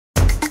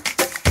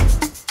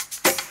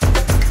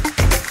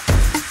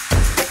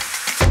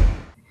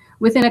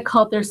within a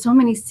cult, there's so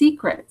many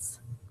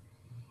secrets.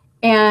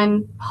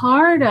 And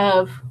part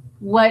of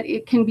what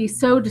it can be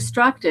so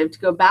destructive, to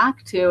go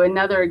back to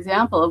another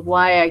example of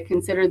why I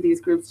consider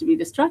these groups to be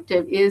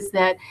destructive, is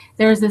that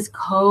there's this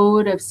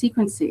code of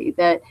secrecy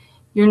that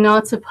you're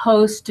not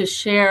supposed to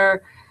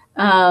share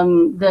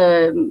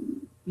the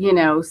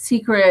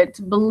secret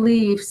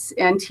beliefs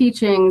and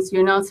teachings.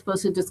 You're not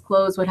supposed to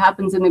disclose what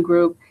happens in the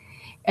group.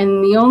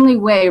 And the only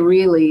way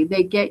really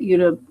they get you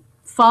to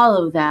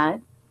follow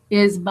that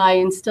is by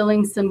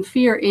instilling some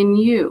fear in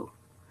you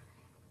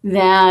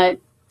that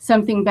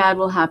something bad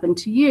will happen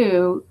to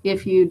you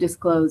if you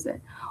disclose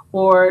it,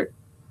 or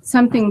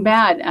something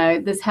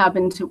bad. This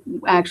happened to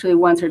actually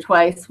once or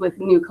twice with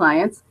new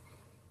clients,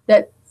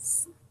 that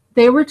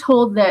they were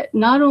told that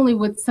not only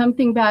would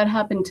something bad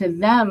happen to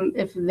them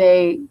if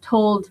they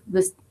told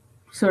this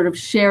sort of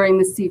sharing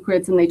the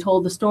secrets and they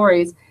told the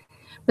stories,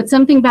 but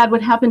something bad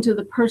would happen to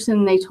the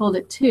person they told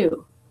it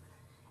to.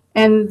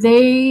 And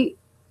they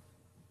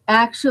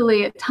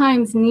actually at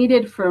times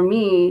needed for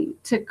me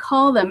to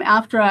call them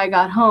after I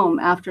got home,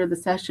 after the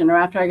session, or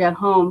after I got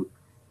home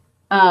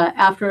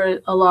after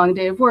a long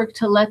day of work,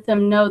 to let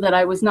them know that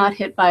I was not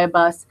hit by a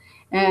bus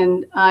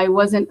and I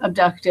wasn't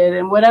abducted,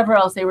 and whatever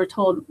else they were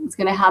told was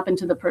going to happen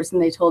to the person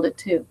they told it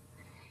to.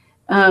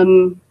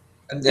 Now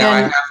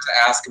I have to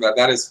ask about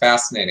that. Is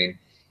fascinating.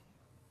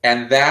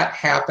 And that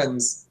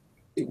happens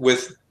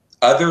with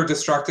other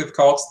destructive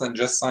cults than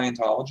just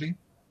Scientology?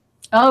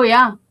 Oh,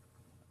 yeah.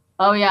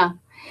 Oh, yeah.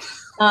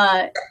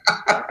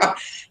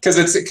 Because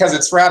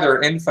it's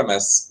rather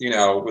infamous,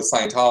 with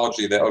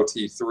Scientology, the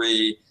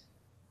OT3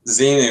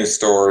 Xenu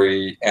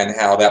story, and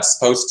how that's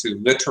supposed to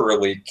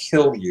literally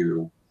kill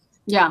you.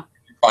 Yeah.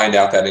 Find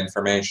out that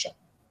information,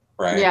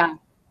 right? Yeah.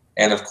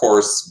 And of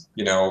course,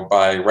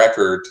 by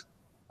record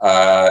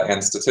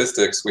and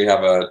statistics, we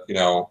have a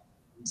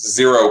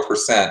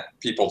 0%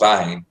 people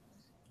dying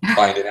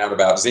finding out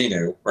about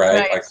Xenu,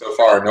 right? Like so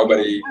far,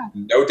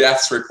 no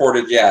deaths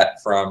reported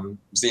yet from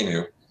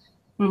Xenu.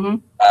 Mm-hmm.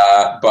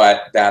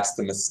 But that's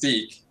the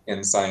mystique in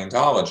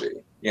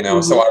Scientology,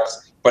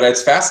 Mm-hmm. But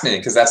it's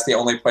fascinating because that's the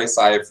only place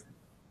I've,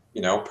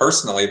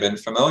 personally been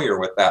familiar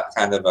with that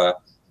kind of a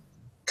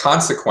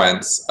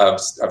consequence of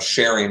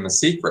sharing the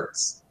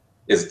secrets.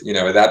 Is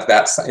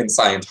that's in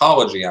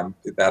Scientology.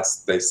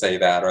 They say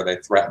that, or they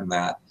threaten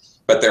that.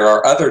 But there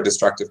are other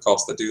destructive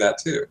cults that do that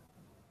too.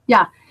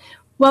 Yeah.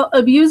 Well,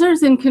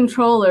 abusers and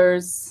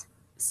controllers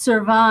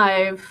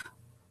survive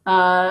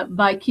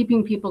by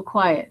keeping people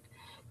quiet.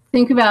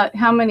 Think about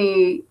how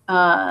many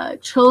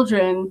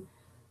children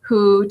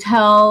who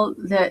tell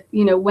that,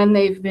 when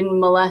they've been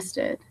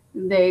molested,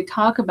 they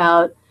talk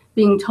about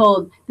being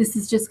told, this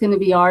is just going to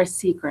be our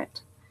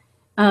secret.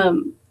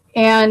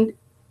 And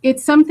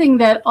it's something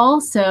that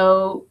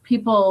also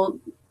people,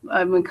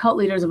 cult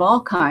leaders of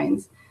all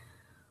kinds,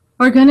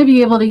 are going to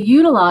be able to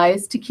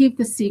utilize to keep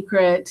the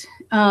secret,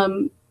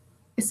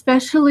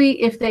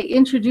 especially if they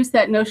introduce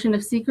that notion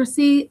of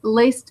secrecy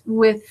laced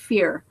with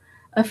fear.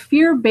 A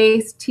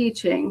fear-based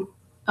teaching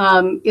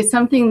is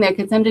something that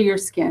gets under your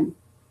skin,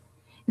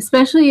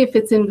 especially if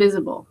it's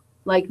invisible.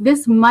 Like,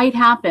 this might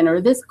happen,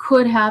 or this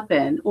could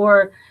happen,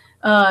 or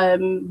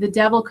the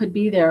devil could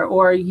be there,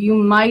 or you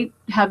might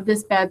have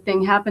this bad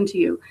thing happen to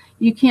you.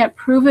 You can't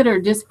prove it or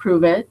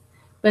disprove it,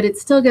 but it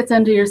still gets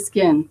under your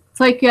skin. It's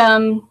like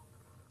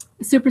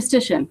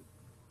superstition.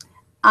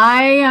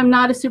 I am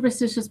not a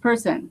superstitious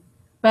person,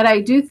 but I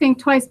do think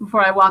twice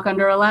before I walk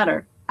under a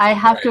ladder. I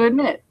have to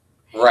admit.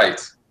 Right.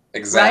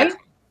 Exactly.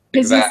 Right?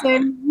 Because you say,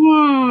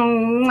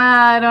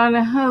 I don't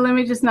know, let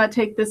me just not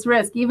take this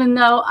risk, even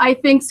though I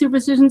think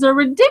superstitions are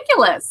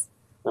ridiculous.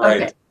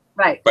 Right. Okay.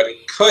 Right. But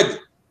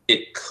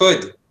it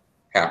could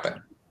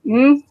happen.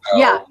 Mm-hmm. So,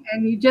 yeah,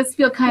 and you just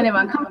feel kind of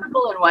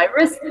uncomfortable, and why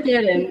risk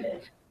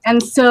it?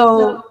 And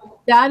so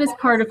that is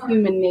part of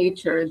human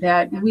nature,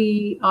 that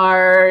we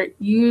are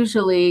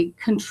usually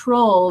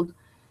controlled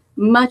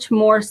much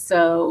more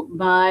so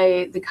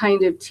by the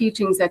kind of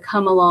teachings that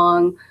come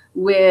along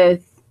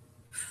with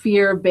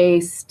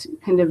fear-based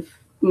kind of,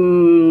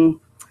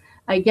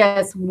 I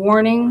guess,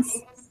 warnings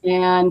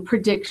and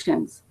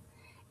predictions.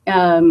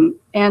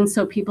 And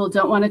so people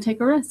don't want to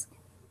take a risk.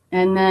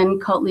 And then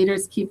cult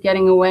leaders keep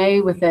getting away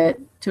with it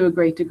to a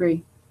great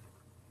degree.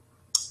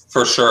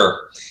 For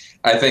sure.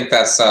 I think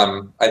that's,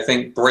 I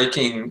think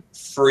breaking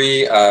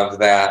free of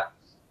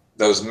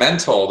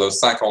those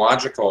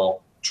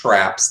psychological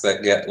traps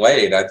that get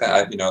laid, they're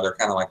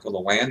kind of like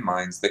little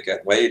landmines that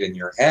get laid in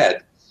your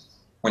head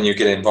when you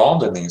get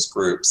involved in these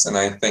groups. And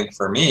I think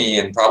for me,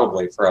 and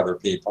probably for other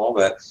people,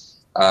 that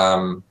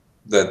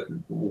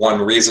the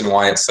one reason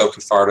why it's so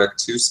cathartic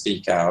to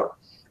speak out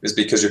is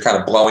because you're kind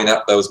of blowing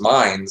up those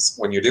minds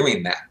when you're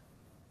doing that.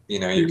 You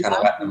kind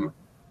of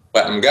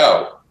let them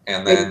go.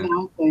 And then,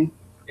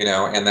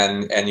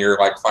 and you're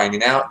like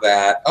finding out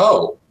that,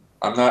 oh,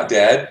 I'm not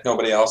dead.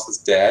 Nobody else is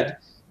dead.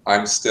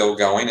 I'm still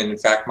going. And in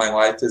fact, my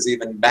life is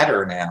even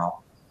better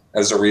now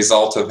as a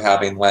result of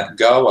having let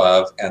go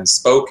of and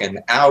spoken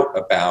out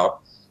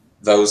about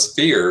those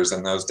fears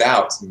and those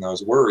doubts and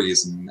those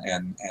worries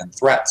and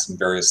threats and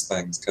various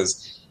things.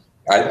 Because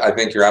I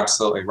think you're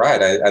absolutely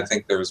right. I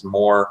think there's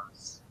more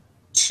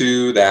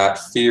to that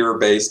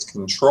fear-based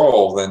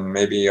control than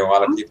maybe a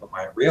lot of people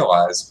might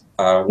realize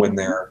when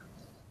they're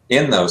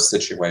in those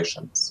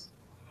situations.